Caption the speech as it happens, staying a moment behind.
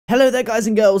Hello there guys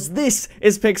and girls, this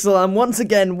is Pixel and once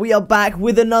again we are back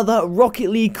with another Rocket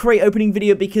League crate opening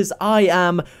video because I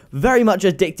am very much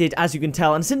addicted, as you can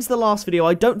tell. And since the last video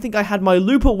I don't think I had my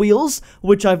looper wheels,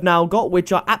 which I've now got,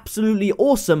 which are absolutely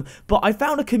awesome. But I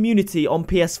found a community on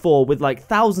PS4 with like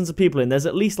thousands of people in. There's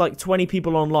at least like 20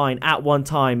 people online at one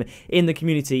time in the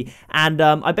community. And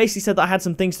I basically said that I had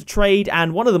some things to trade,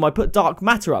 and one of them I put Dark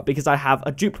Matter up because I have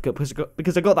a duplicate,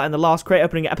 because I got that in the last crate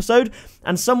opening episode.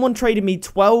 And someone traded me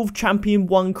 12 Champion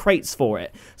 1 crates for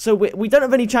it. So we don't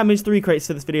have any Champions 3 crates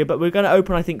for this video, but we're going to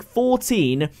open I think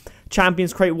 14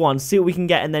 Champions Crate 1, see what we can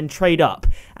get and then trade up.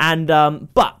 And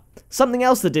but something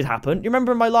else that did happen, you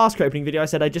remember in my last crate opening video I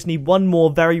said I just need one more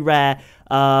very rare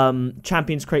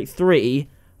Champions Crate 3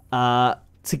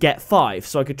 to get 5,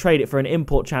 so I could trade it for an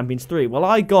import Champions 3. Well,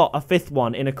 I got a 5th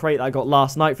one in a crate that I got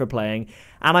last night for playing,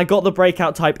 and I got the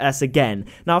Breakout Type S again.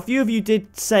 Now, a few of you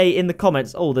did say in the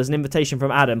comments, oh, there's an invitation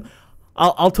from Adam.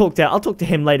 I'll talk to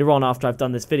him later on after I've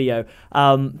done this video,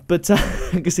 but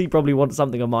because he probably wants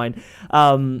something of mine.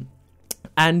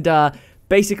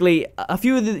 Basically, a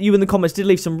few of you in the comments did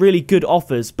leave some really good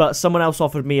offers, but someone else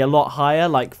offered me a lot higher,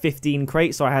 like 15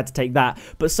 crates, so I had to take that.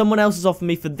 But someone else has offered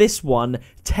me for this one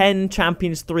 10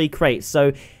 Champions 3 crates,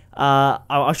 so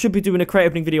I should be doing a crate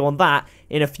opening video on that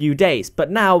in a few days.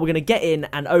 But now we're going to get in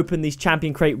and open these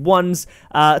Champion Crate 1s.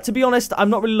 To be honest, I'm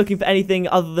not really looking for anything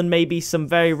other than maybe some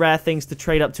very rare things to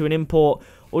trade up to an import,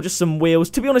 or just some wheels.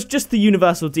 To be honest, just the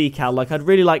universal decal. Like, I'd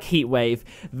really like Heatwave.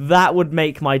 That would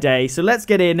make my day. So let's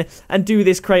get in and do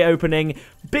this crate opening.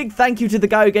 Big thank you to the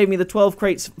guy who gave me the 12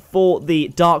 crates for the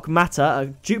Dark Matter, a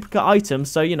duplicate item.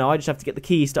 So, you know, I just have to get the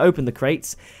keys to open the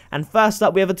crates. And first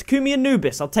up, we have a Takumi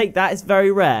Anubis. I'll take that. It's very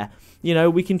rare. You know,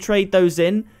 we can trade those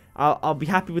in. I'll be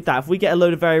happy with that. If we get a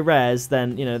load of very rares,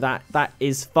 then, you know, that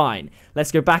is fine.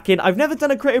 Let's go back in. I've never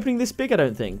done a crate opening this big, I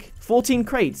don't think. 14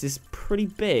 crates is pretty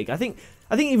big. I think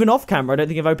even off camera, I don't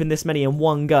think I've opened this many in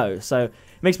one go. So it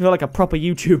makes me feel like a proper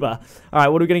YouTuber. All right,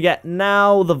 what are we going to get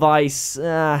now? The Vice.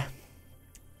 Not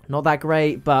that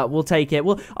great, but we'll take it.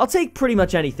 Well, I'll take pretty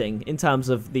much anything in terms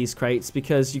of these crates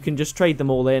because you can just trade them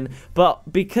all in.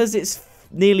 But because it's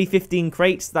nearly 15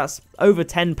 crates, that's over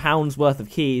 £10 worth of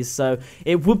keys. So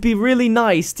it would be really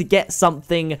nice to get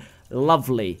something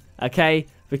lovely, okay?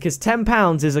 Because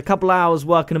 £10 is a couple hours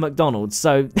working at McDonald's,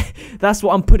 so that's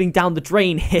what I'm putting down the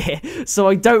drain here. So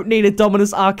I don't need a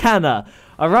Dominus Arcana,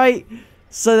 alright?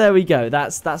 So there we go,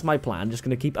 that's my plan. Just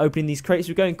going to keep opening these crates.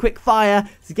 We're going quick fire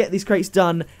to get these crates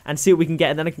done and see what we can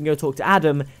get, and then I can go talk to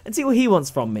Adam and see what he wants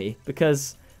from me.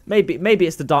 Because maybe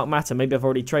it's the Dark Matter, maybe I've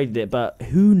already traded it, but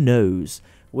who knows?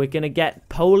 We're going to get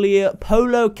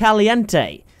Polo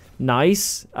Caliente.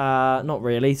 Nice. Not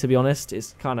really, to be honest.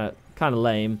 It's kind of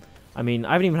lame. I mean,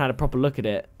 I haven't even had a proper look at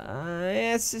it.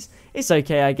 It's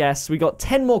okay, I guess. We got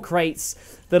 10 more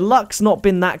crates. The luck's not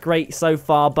been that great so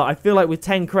far, but I feel like with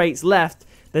 10 crates left,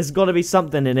 there's got to be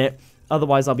something in it.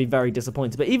 Otherwise, I'll be very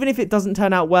disappointed. But even if it doesn't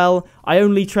turn out well, I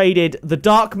only traded the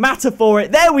Dark Matter for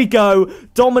it. There we go.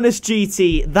 Dominus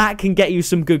GT. That can get you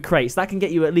some good crates. That can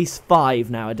get you at least 5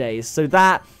 nowadays. So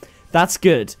that's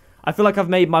good. I feel like I've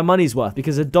made my money's worth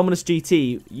because a Dominus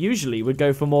GT usually would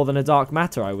go for more than a Dark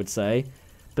Matter, I would say.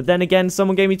 But then again,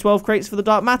 someone gave me 12 crates for the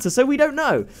Dark Matter, so we don't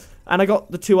know. And I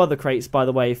got the 2 other crates, by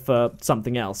the way, for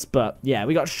something else. But yeah,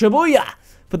 we got Shibuya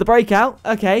for the Breakout.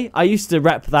 Okay, I used to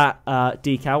rep that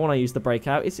decal when I used the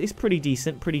Breakout. It's pretty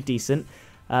decent,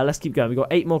 let's keep going. We got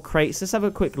 8 more crates. Let's have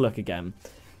a quick look again.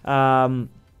 I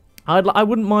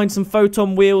wouldn't mind some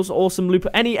Photon wheels or some Looper.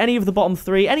 Any of the bottom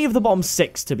 3, any of the bottom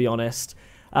 6, to be honest,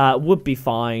 would be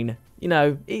fine. You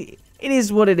know, it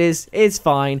is what it is. It's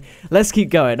fine. Let's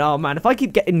keep going. Oh, man, if I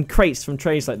keep getting crates from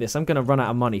trades like this, I'm going to run out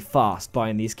of money fast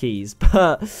buying these keys.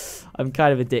 But I'm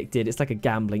kind of addicted. It's like a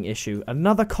gambling issue.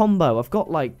 Another combo. I've got,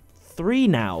 like, 3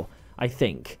 now, I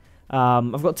think.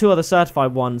 I've got 2 other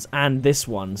certified ones and this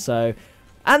one. So,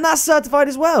 and that's certified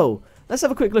as well. Let's have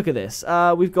a quick look at this.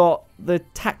 We've got the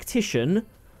Tactician,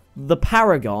 the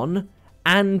Paragon,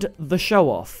 and the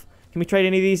Show-Off. Can we trade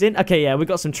any of these in? Okay, yeah, we've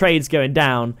got some trades going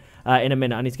down. In a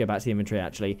minute. I need to go back to the inventory,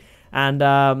 actually.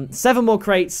 And 7 more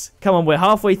crates. Come on, we're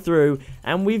halfway through.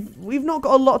 And we've not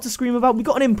got a lot to scream about. We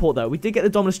got an import, though. We did get the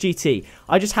Dominus GT.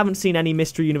 I just haven't seen any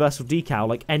Mystery Universal Decal,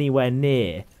 like, anywhere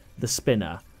near the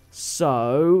spinner.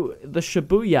 So, the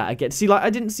Shibuya again. See, like, I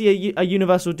didn't see a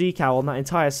Universal Decal on that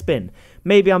entire spin.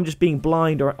 Maybe I'm just being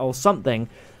blind or something.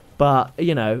 But,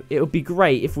 you know, it would be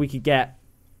great if we could get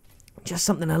just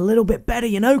something a little bit better,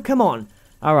 you know? Come on.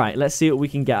 Alright, let's see what we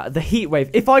can get. The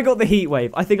Heatwave. If I got the Heatwave,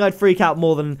 I think I'd freak out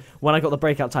more than when I got the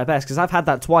Breakout Type S, because I've had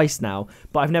that twice now,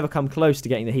 but I've never come close to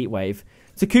getting the Heatwave.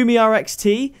 Takumi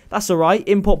RXT, that's alright.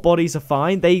 Import bodies are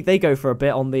fine. They go for a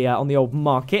bit on the old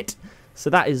market. So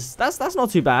that's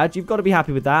not too bad. You've got to be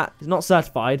happy with that. It's not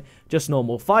certified, just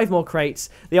normal. 5 more crates.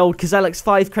 The old Kazelix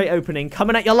 5 crate opening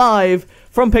coming at you live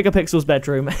from pickapixel's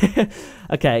bedroom.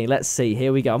 Okay, let's see.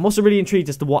 Here we go. I'm also really intrigued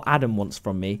as to what Adam wants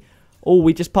from me. Oh,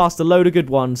 we just passed a load of good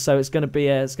ones, so it's gonna be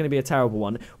a terrible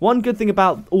one. One good thing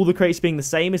about all the crates being the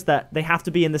same is that they have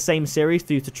to be in the same series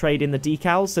for you to trade in the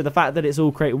decals. So the fact that it's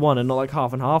all crate 1 and not like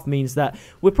half and half means that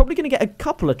we're probably gonna get a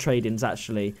couple of trade-ins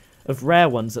actually, of rare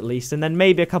ones at least, and then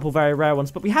maybe a couple very rare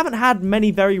ones. But we haven't had many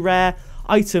very rare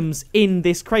items in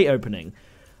this crate opening.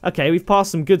 Okay, we've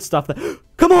passed some good stuff there.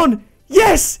 Come on!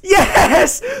 Yes!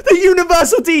 Yes! The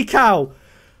universal decal!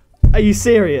 Are you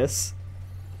serious?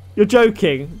 You're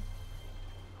joking.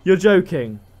 You're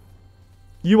joking.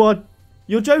 You're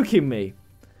joking me.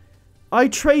 I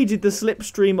traded the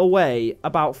slipstream away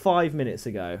about 5 minutes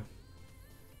ago.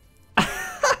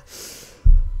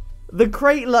 The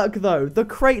crate luck, though. The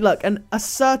crate luck. And a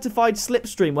certified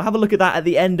slipstream. We'll have a look at that at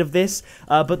the end of this.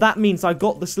 But that means I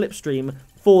got the slipstream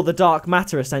for the dark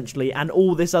matter, essentially. And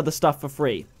all this other stuff for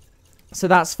free. So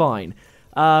that's fine.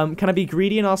 Can I be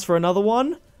greedy and ask for another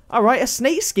one? Alright, a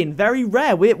snake skin. Very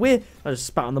rare. I just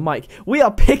spat on the mic. We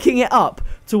are picking it up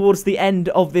towards the end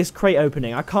of this crate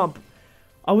opening. I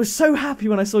was so happy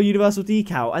when I saw Universal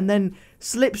Decal. And then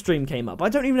Slipstream came up. I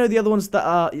don't even know the other ones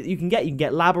that you can get. You can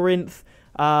get Labyrinth.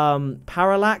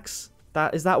 Parallax,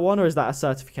 is that one, or is that a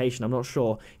certification? I'm not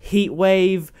sure.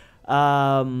 Heatwave,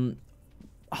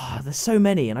 there's so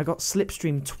many, and I got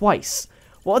Slipstream twice.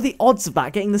 What are the odds of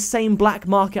that, getting the same black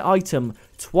market item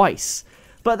twice?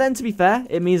 But then, to be fair,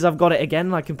 it means I've got it again,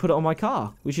 and I can put it on my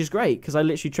car, which is great, because I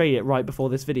literally traded it right before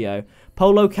this video.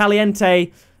 Polo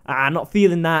Caliente, not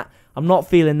feeling that. I'm not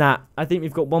feeling that. I think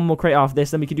we've got one more crate after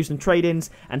this. Then we can do some trade-ins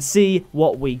and see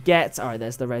what we get. All right,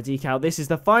 there's the red decal. This is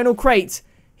the final crate.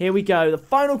 Here we go. The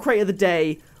final crate of the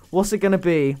day. What's it going to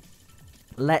be?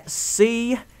 Let's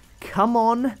see. Come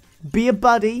on. Be a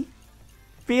buddy.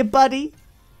 Be a buddy.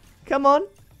 Come on.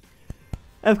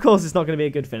 Of course, it's not going to be a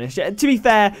good finish. To be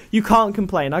fair, you can't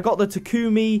complain. I got the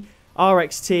Takumi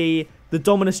RXT, the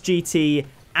Dominus GT,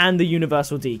 and the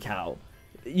Universal Decal.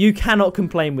 You cannot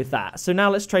complain with that. So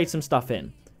now let's trade some stuff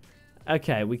in.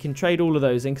 Okay, we can trade all of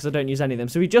those in because I don't use any of them.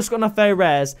 So we just got enough very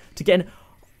rares to get in.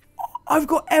 I've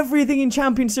got everything in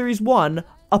Champion Series 1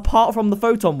 apart from the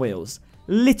photon wheels.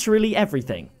 Literally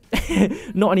everything.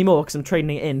 Not anymore because I'm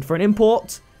trading it in for an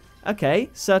import. Okay,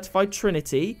 Certified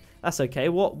Trinity. That's okay.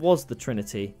 What was the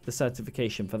Trinity? The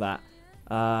certification for that.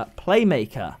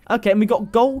 Playmaker. Okay, and we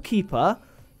got Goalkeeper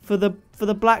for the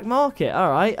black market. All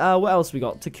right. What else we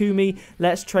got? Takumi.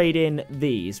 Let's trade in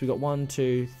these. We got 1,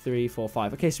 2, 3, 4,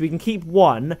 5. Okay, so we can keep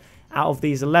 1 out of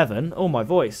these 11. Oh, my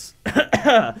voice.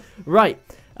 Right.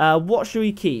 What should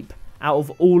we keep out of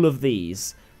all of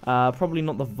these? Probably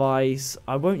not the Vice.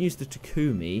 I won't use the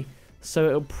Takumi, so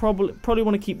it'll probably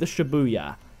want to keep the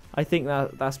Shibuya. I think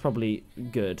that's probably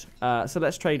good. So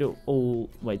let's trade all.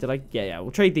 Wait, did I? Yeah.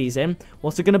 We'll trade these in.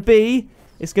 What's it gonna be?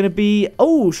 It's going to be,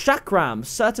 Shakram,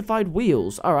 certified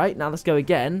wheels. All right, now let's go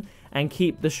again and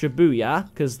keep the Shibuya,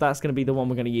 because that's going to be the one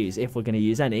we're going to use, if we're going to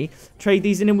use any. Trade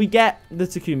these in, and we get the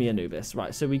Takumi Anubis.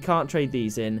 Right, so we can't trade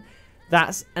these in.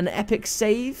 That's an epic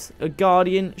save, a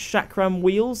Guardian, Shakram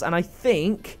wheels, and I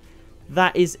think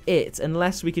that is it,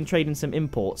 unless we can trade in some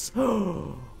imports.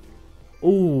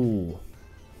 Ooh,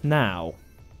 now.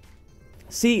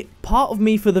 See, part of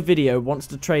me for the video wants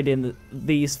to trade in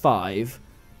these 5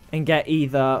 and get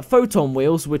either photon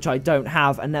wheels, which I don't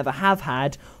have and never have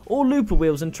had, or looper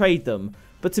wheels and trade them.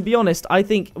 But to be honest, I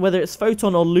think whether it's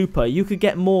photon or looper, you could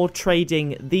get more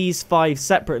trading these 5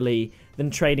 separately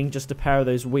than trading just a pair of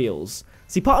those wheels.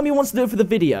 See, part of me wants to do it for the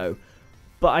video,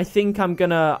 but I think I'm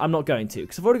not going to,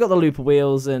 because I've already got the looper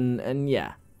wheels, and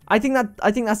yeah. I think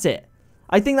that's it.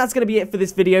 I think that's going to be it for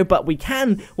this video, but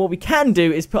what we can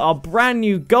do is put our brand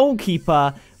new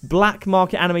Goalkeeper black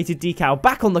market animated decal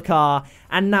back on the car,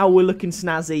 and now we're looking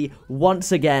snazzy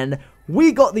once again.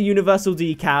 We got the universal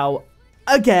decal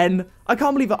again. I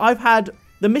can't believe it. I've had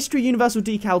the mystery universal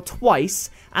decal twice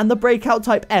and the breakout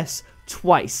type S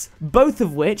twice, both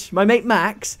of which my mate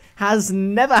Max has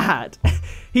never had.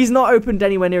 He's not opened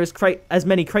anywhere near as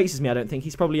many crates as me, I don't think.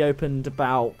 He's probably opened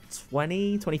about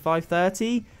 20, 25,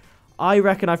 30. I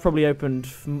reckon I've probably opened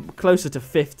closer to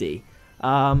 50.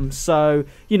 So,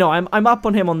 you know, I'm up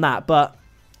on him on that, but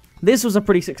this was a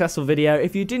pretty successful video.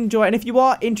 If you did enjoy it, and if you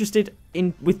are interested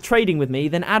with trading with me,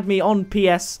 then add me on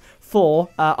PS4,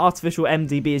 Artificial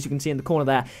MDB, as you can see in the corner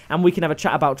there, and we can have a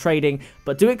chat about trading,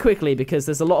 but do it quickly because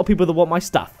there's a lot of people that want my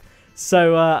stuff.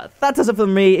 So that does it for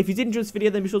me. If you did enjoy this video,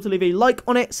 then be sure to leave a like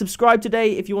on it. Subscribe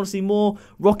today if you want to see more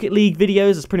Rocket League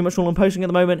videos. That's pretty much all I'm posting at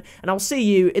the moment. And I'll see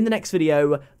you in the next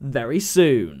video very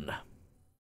soon.